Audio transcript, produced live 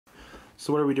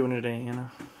So what are we doing today,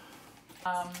 Anna?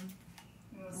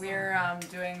 We're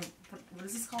doing, what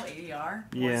is this called, ADR?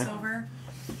 Yeah. Voiceover.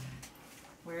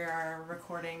 We are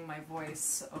recording my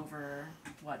voice over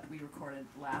what we recorded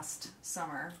last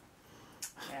summer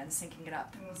and syncing it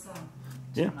up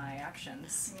to my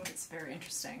actions. It's very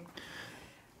interesting.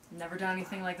 Never done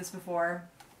anything like this before.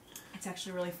 It's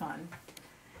actually really fun.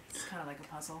 It's kind of like a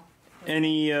puzzle.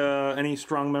 Any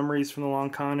strong memories from the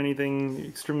long con? Anything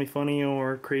extremely funny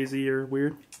or crazy or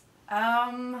weird?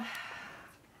 I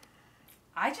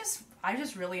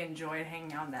just really enjoyed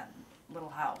hanging out in that little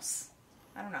house.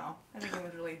 I don't know. I think it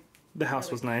was really... The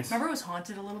house was nice. Remember it was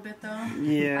haunted a little bit though?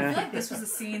 Yeah. I feel like this was a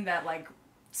scene that like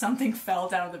something fell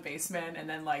down in the basement and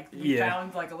then like we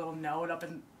found like a little note up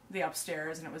in the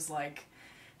upstairs and it was like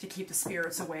to keep the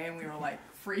spirits away and we were like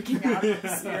freaking out at the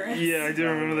spirits. Yeah, I do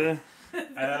remember that.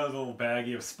 I had a little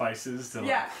baggie of spices to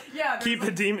keep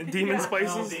the demon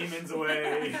spices. Demons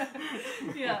away.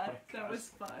 Yeah, that was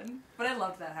fun. But I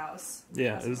loved that house.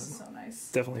 Yeah, it was so nice.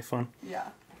 Definitely fun. Yeah.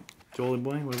 Jolie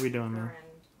boy, what are we doing, man?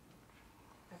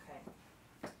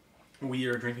 Okay. We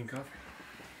are drinking coffee,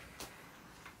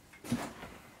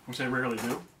 which I rarely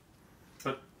do,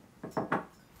 but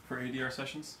for ADR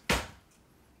sessions,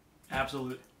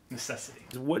 absolute necessity.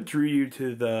 What drew you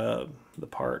to the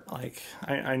part? Like,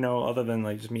 I know other than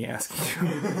like just me asking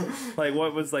you, like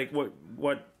what was like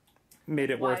what made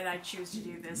it worth? Why did I choose to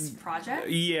do this project?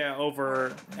 Yeah,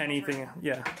 over anything.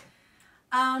 Yeah.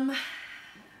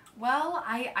 Well,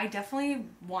 I definitely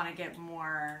want to get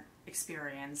more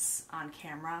experience on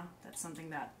camera. That's something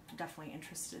that definitely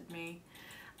interested me.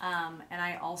 And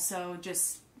I also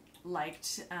just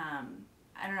liked, I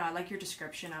don't know, I like your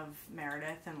description of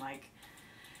Meredith and like,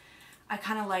 I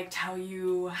kind of liked how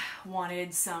you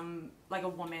wanted like a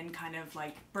woman kind of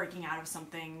like breaking out of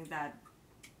something that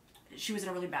she was in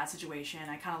a really bad situation.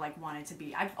 I kind of like wanted to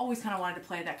be, I've always kind of wanted to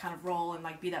play that kind of role and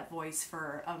like be that voice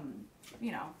for,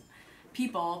 you know,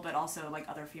 people, but also like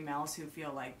other females who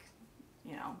feel like,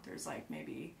 you know, there's like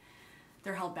maybe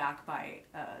they're held back by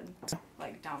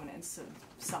like dominance of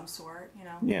some sort, you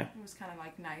know? Yeah. It was kind of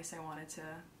like nice. I wanted to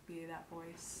be that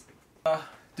voice.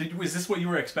 Was this what you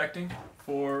were expecting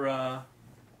for,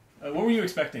 what were you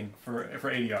expecting for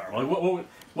ADR? Like,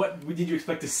 what did you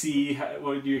expect to see?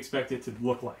 What did you expect it to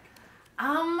look like?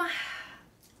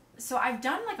 So I've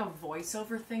done like a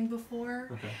voiceover thing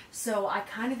before, so I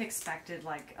kind of expected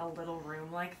like a little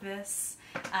room like this.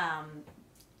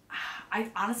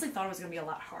 I honestly thought it was going to be a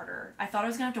lot harder. I thought I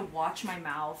was going to have to watch my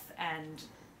mouth and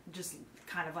just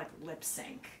kind of like lip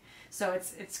sync. So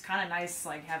it's kind of nice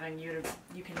like having you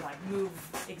can like move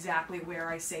exactly where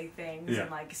I say things and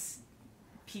like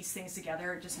piece things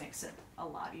together. It just makes it a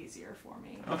lot easier for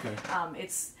me. Okay.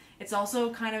 It's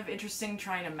also kind of interesting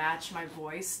trying to match my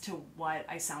voice to what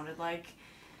I sounded like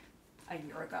a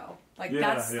year ago. Like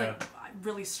that's like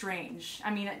really strange.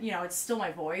 I mean, you know, it's still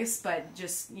my voice, but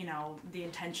just, you know, the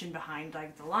intention behind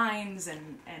like the lines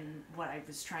and what I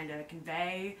was trying to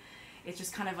convey. It's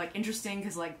just kind of like interesting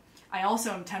because like I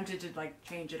also am tempted to like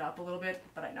change it up a little bit,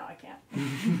 but I know I can't.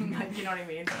 Like, you know what I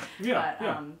mean? Yeah.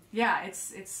 But yeah,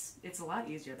 it's a lot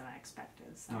easier than I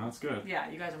expected. So. Oh, that's good. Yeah,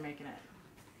 you guys are making it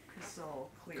crystal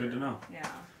clear. Good to know. Yeah.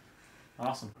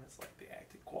 Awesome. It's like the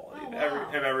acting quality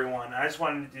of everyone. I just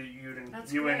wanted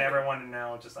you and everyone to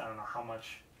know. Just I don't know how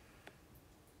much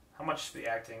the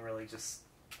acting really just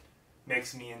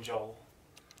makes me and Joel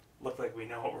look like we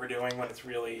know what we're doing when it's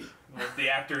really the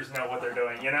actors know what they're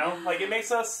doing. You know, like it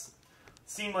makes us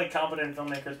seem like competent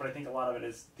filmmakers, but I think a lot of it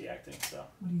is the acting. So.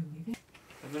 What are you leaving?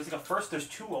 There's like there's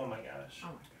two. Oh my gosh. Oh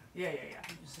my god. Yeah.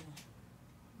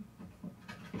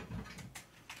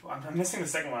 Well, I'm missing the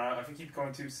second one. If we keep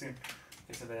going too soon.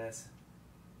 Okay, so this.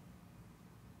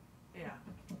 Yeah.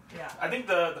 I think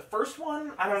the first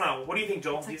one, I don't know. What do you think,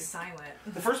 Joel? It's like silent.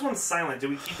 The first one's silent. Do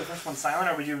we keep the first one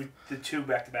silent or we do the two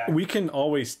back to back? We can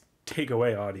always take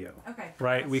away audio. Okay.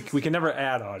 Right? We can never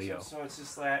add audio. So it's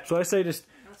just that. So I say just...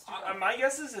 my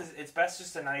guess is it's best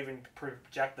just to not even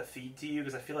project the feed to you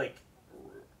because I feel like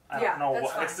I don't know.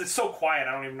 It's so quiet.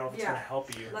 I don't even know if it's going to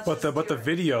help you. But the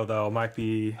video though might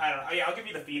be. I don't know. Yeah, I'll give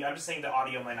you the feed. I'm just saying the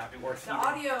audio might not be worth. The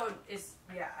audio is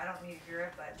I don't need to hear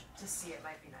it, but to see it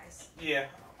might be nice. Yeah,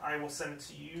 I will send it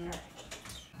to you.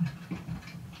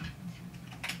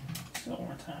 Still one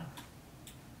more time.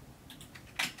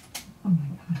 Oh my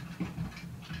god.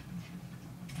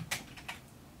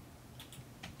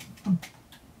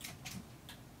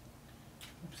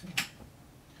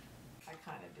 I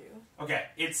kind of do. Okay,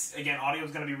 it's again audio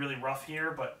is going to be really rough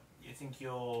here, but I think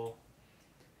you'll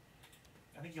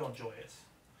enjoy it.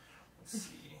 Let's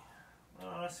see.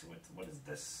 Let's see what is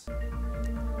this.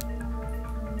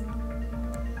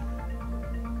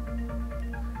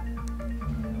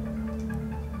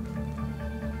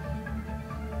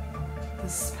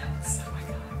 Suspense. Oh my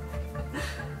god.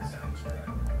 Sounds right.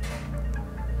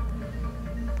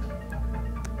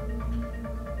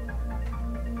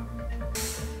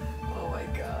 Oh my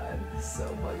god. So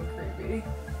fucking creepy.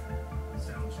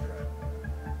 Sounds right.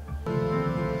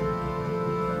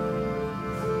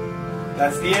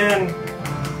 That's the end.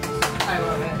 I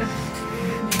love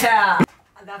it. Yeah.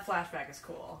 That flashback is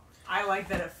cool. I like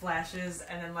that it flashes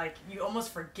and then like you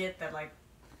almost forget that like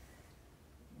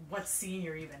what scene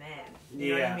you're even in.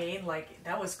 You know what I mean? Like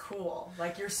that was cool.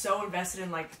 Like you're so invested in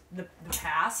like the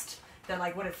past that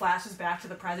like when it flashes back to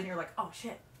the present you're like, oh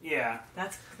shit. Yeah.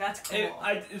 That's cool.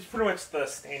 It's pretty much the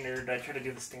standard. I try to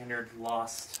do the standard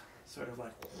Lost sort of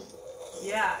like.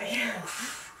 Yeah.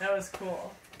 That was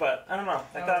cool. But I don't know.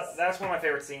 I thought that's one of my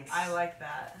favorite scenes. I like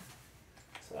that.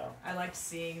 So I liked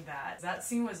seeing that. That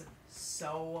scene was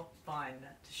so fun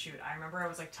to shoot. I remember I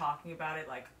was like talking about it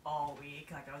like all week.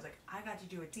 Like I was like, I got to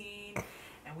do a scene,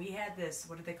 and we had this.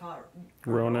 What did they call it?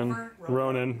 Ronin.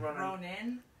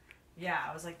 Yeah,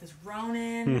 I was like this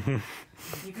Ronin.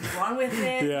 You could run with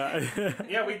it. Yeah.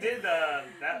 yeah, we did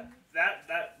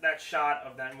that shot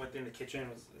of them within the kitchen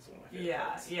is one of my favorite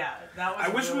parts. Yeah, that was. I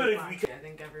wish really we fun. could. I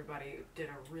think everybody did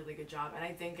a really good job, and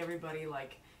I think everybody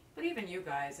like, but even you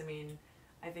guys. I mean,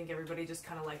 I think everybody just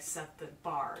kind of like set the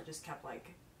bar, just kept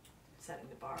like setting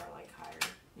the bar like higher.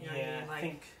 You know what I mean?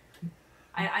 Like,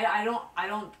 I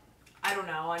don't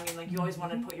know. I mean, like you always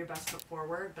want to put your best foot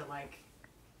forward, but like,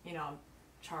 you know,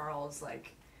 Charles,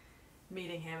 like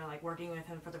meeting him and like working with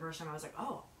him for the first time, I was like,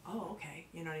 oh, okay.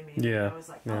 You know what I mean? Yeah. I was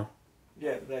like, yeah. oh.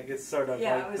 Yeah, that gets sort of.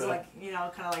 Yeah, like it was like, you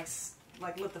know, kind of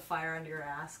like lit the fire under your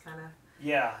ass, kind of.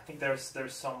 Yeah, I think there's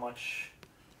so much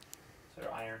sort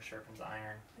of iron sharpens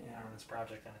iron on this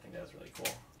project, and I think that was really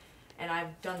cool. And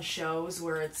I've done shows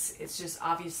where it's just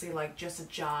obviously like just a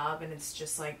job, and it's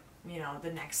just like, you know,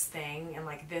 the next thing, and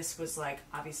like this was like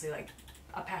obviously like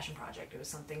a passion project. It was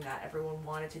something that everyone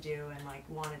wanted to do and like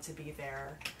wanted to be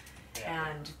there,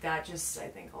 and that just I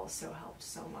think also helped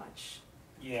so much.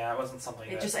 Yeah, it wasn't something.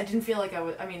 I didn't feel like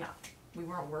I mean, we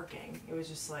weren't working. It was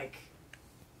just like,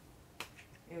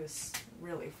 it was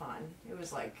really fun. It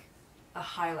was like a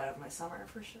highlight of my summer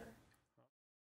for sure.